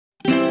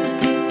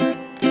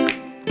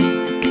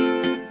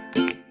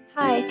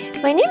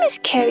name is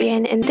Carrie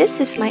Ann and this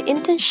is my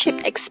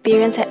internship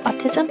experience at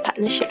Autism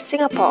Partnership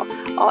Singapore,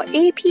 or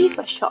AP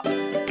for short.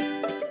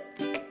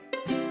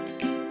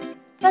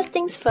 First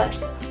things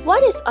first,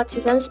 what is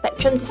Autism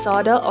Spectrum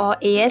Disorder or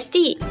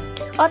ASD?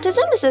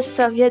 Autism is a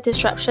severe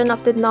disruption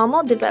of the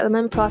normal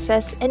development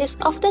process and is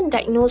often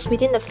diagnosed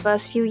within the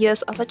first few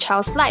years of a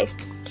child's life.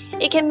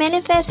 It can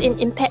manifest in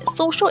impaired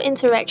social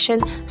interaction,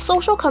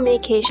 social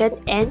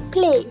communication, and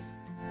play.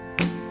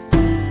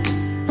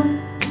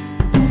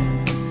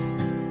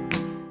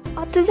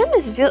 Autism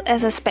is viewed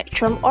as a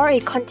spectrum or a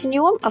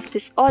continuum of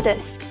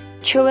disorders.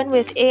 Children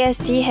with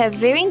ASD have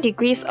varying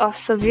degrees of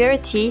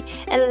severity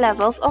and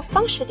levels of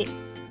functioning.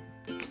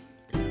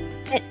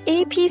 At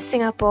AP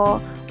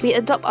Singapore, we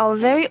adopt our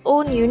very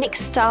own unique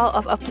style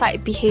of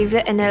Applied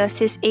Behaviour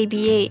Analysis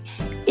 (ABA).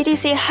 It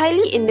is a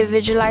highly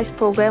individualized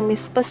program with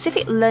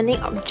specific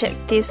learning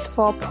objectives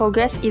for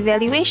progress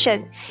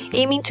evaluation,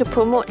 aiming to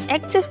promote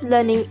active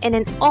learning and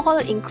an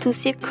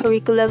all-inclusive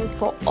curriculum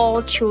for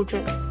all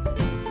children.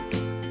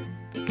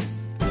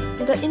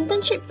 The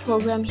internship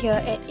program here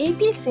at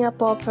AP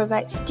Singapore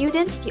provides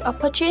students the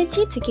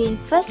opportunity to gain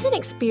first-hand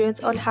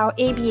experience on how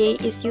ABA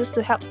is used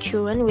to help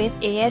children with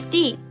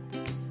ASD.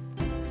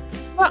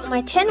 Throughout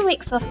my 10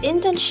 weeks of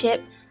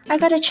internship, I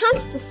got a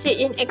chance to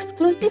sit in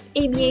exclusive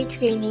ABA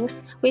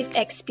trainings with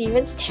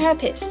experienced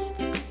therapists.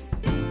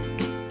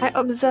 I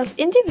observed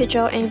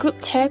individual and group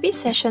therapy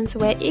sessions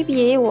where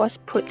ABA was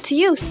put to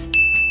use.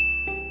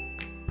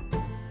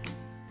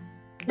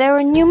 There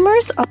were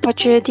numerous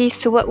opportunities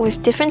to work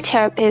with different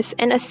therapists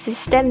and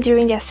assist them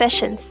during their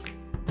sessions.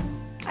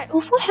 I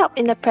also helped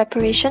in the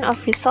preparation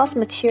of resource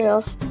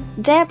materials,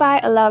 thereby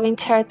allowing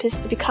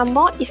therapists to become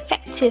more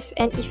effective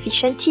and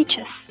efficient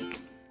teachers.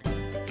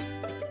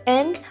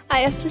 And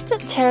I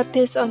assisted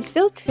therapists on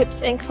field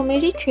trips and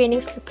community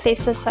trainings to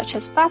places such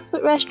as fast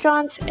food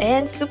restaurants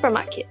and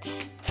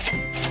supermarkets.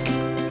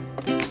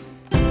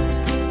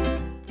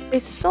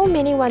 With so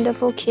many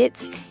wonderful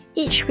kids,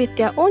 each with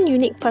their own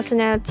unique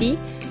personality,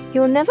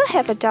 you'll never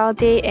have a dull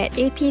day at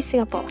AP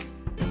Singapore.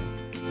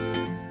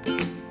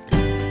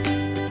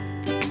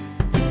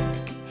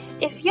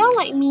 If you're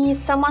like me,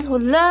 someone who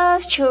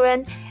loves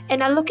children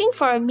and are looking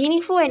for a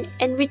meaningful and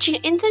enriching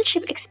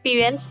internship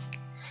experience,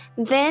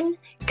 then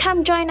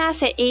come join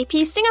us at AP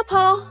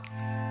Singapore!